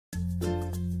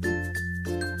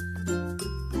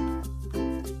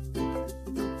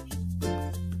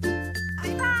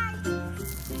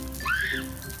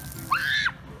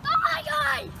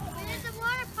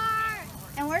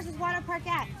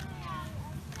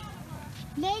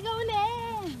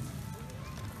Legoland!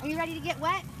 Are you ready to get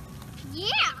wet? Yeah.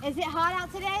 Is it hot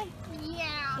out today?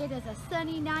 Yeah. It is a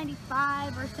sunny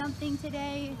 95 or something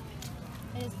today.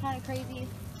 It is kind of crazy.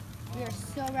 We are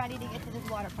so ready to get to this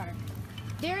water park.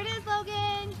 There it is,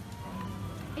 Logan.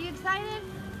 Are you excited?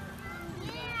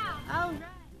 Yeah. All right.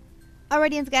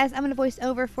 Alrighty, guys, I'm going to voice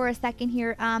over for a second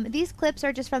here. These clips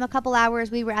are just from a couple hours.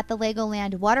 We were at the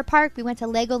Legoland Waterpark. We went to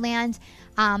Legoland,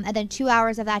 and then 2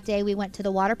 hours of that day we went to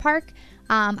the water park.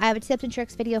 I have a tips and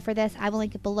tricks video for this. I will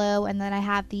link it below, and then I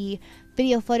have the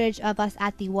video footage of us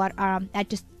at the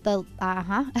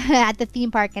at the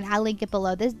theme park, and I'll link it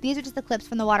below. These are just the clips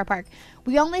from the water park.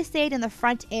 We only stayed in the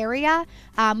front area.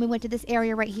 We went to this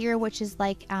area right here, which is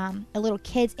like a little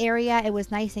kids area. It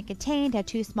was nice and contained, had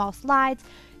 2 small slides.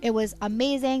 It was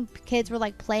amazing. Kids were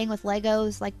like playing with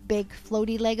Legos, like big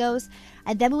floaty Legos.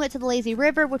 And then we went to the lazy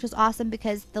river, which was awesome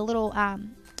because the little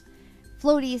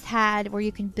floaties had where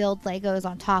you can build Legos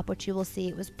on top, which you will see.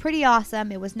 It was pretty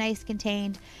awesome. It was nice,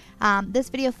 contained. This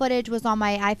video footage was on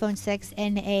my iPhone 6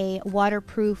 in a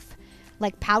waterproof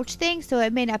like pouch thing, so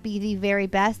it may not be the very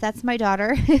best. That's my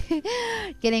daughter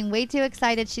getting way too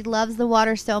excited. She loves the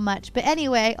water so much. But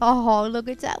anyway, oh, look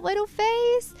at that little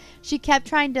face. She kept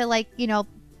trying to, like, you know,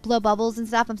 blow bubbles and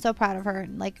stuff. I'm so proud of her.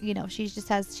 And, like, you know, she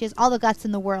has all the guts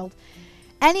in the world.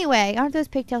 Anyway, aren't those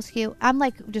pigtails cute? I'm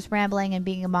like just rambling and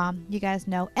being a mom. You guys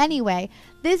know. Anyway,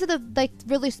 these are the like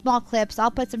really small clips. I'll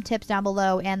put some tips down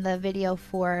below and the video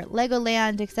for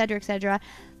Legoland, etc., etc.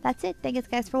 That's it. Thank you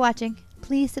guys for watching.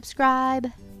 Please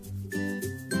subscribe.